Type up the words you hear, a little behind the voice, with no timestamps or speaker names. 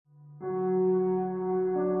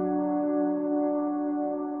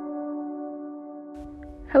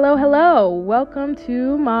Hello, hello. Welcome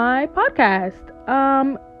to my podcast.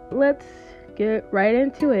 Let's get right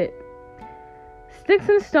into it. Sticks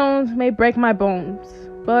and stones may break my bones,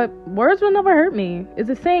 but words will never hurt me is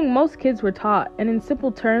a saying most kids were taught, and in simple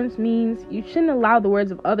terms means you shouldn't allow the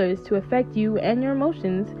words of others to affect you and your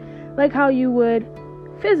emotions like how you would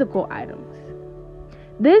physical items.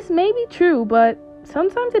 This may be true, but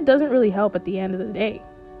sometimes it doesn't really help at the end of the day.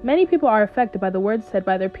 Many people are affected by the words said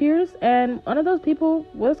by their peers, and one of those people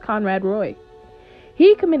was Conrad Roy.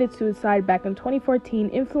 He committed suicide back in 2014,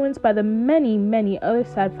 influenced by the many other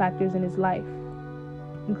sad factors in his life,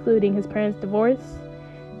 including his parents' divorce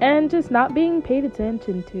and just not being paid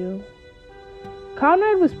attention to.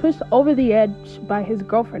 Conrad was pushed over the edge by his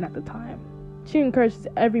girlfriend at the time. She encouraged his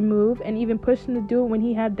every move and even pushed him to do it when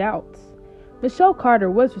he had doubts. Michelle Carter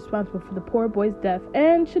was responsible for the poor boy's death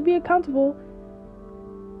and should be accountable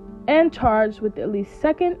and charged with at least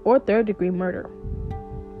second or third degree murder.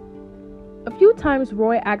 A few times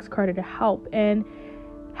Roy asked Carter to help and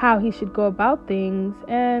how he should go about things,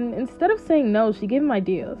 and instead of saying no, she gave him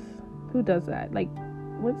ideas. Who does that? Like,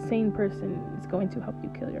 what sane person is going to help you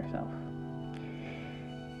kill yourself?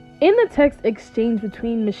 In the text exchange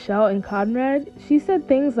between Michelle and Conrad, she said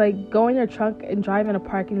things like, go in your truck and drive in a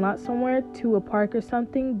parking lot somewhere to a park or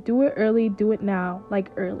something, do it early, do it now,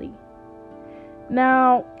 like early.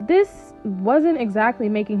 Now, this wasn't exactly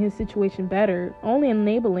making his situation better, only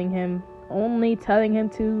enabling him, only telling him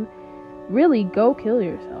to really go kill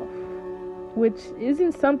yourself, which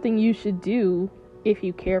isn't something you should do if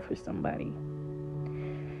you care for somebody.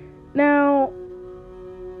 Now,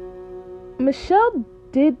 Michelle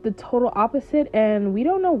did the total opposite, and we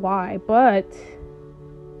don't know why, but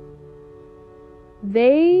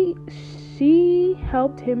she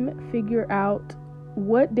helped him figure out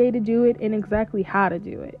what day to do it and exactly how to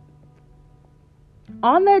do it.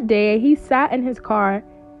 On that day, he sat in his car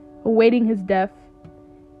awaiting his death,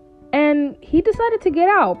 and he decided to get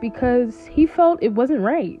out because he felt it wasn't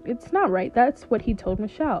right. It's not right. That's what he told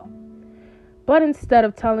Michelle. But instead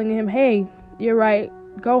of telling him, hey, you're right,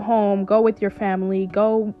 go home, go with your family,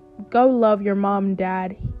 go love your mom and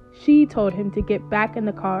dad, she told him to get back in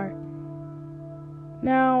the car.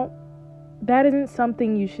 Now, that isn't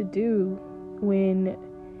something you should do when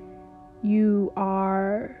you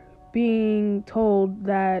are being told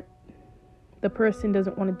that the person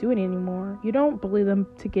doesn't want to do it anymore. You don't bully them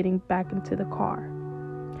to getting back into the car.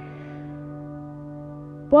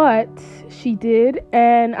 But she did,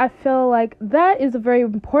 and I feel like that is a very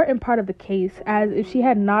important part of the case, as if she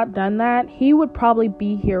had not done that, he would probably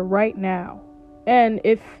be here right now. And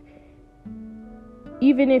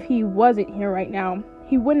even if he wasn't here right now,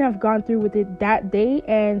 he wouldn't have gone through with it that day,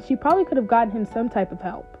 and she probably could have gotten him some type of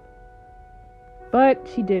help. But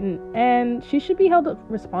she didn't, and she should be held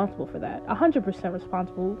responsible for that. 100%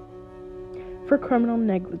 responsible for criminal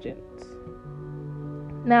negligence.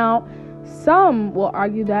 Now, some will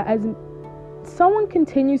argue that as someone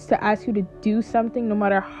continues to ask you to do something, no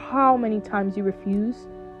matter how many times you refuse,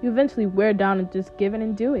 you eventually wear down and just give in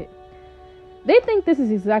and do it. They think this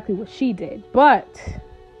is exactly what she did, but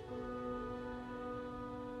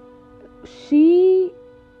she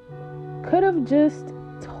could have just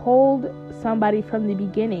told somebody from the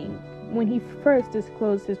beginning when he first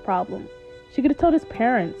disclosed his problem. She could have told his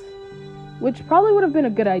parents, which probably would have been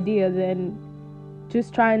a good idea than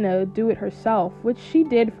just trying to do it herself, which she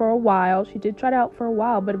did for a while. She did try it out for a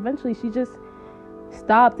while, but eventually she just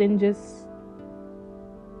stopped and just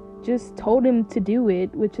told him to do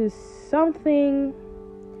it, which is something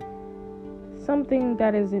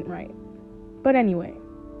that isn't right. But anyway,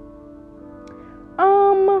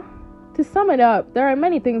 to sum it up, there are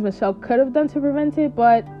many things Michelle could have done to prevent it,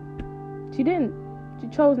 but she didn't. She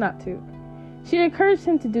chose not to. She encouraged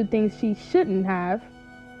him to do things she shouldn't have,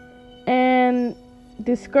 and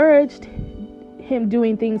discouraged him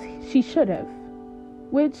doing things she should have,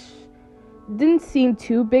 which didn't seem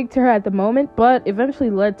too big to her at the moment, but eventually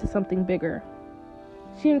led to something bigger.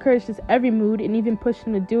 She encouraged his every mood and even pushed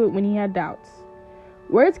him to do it when he had doubts.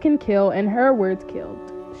 Words can kill, and her words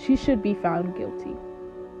killed. She should be found guilty.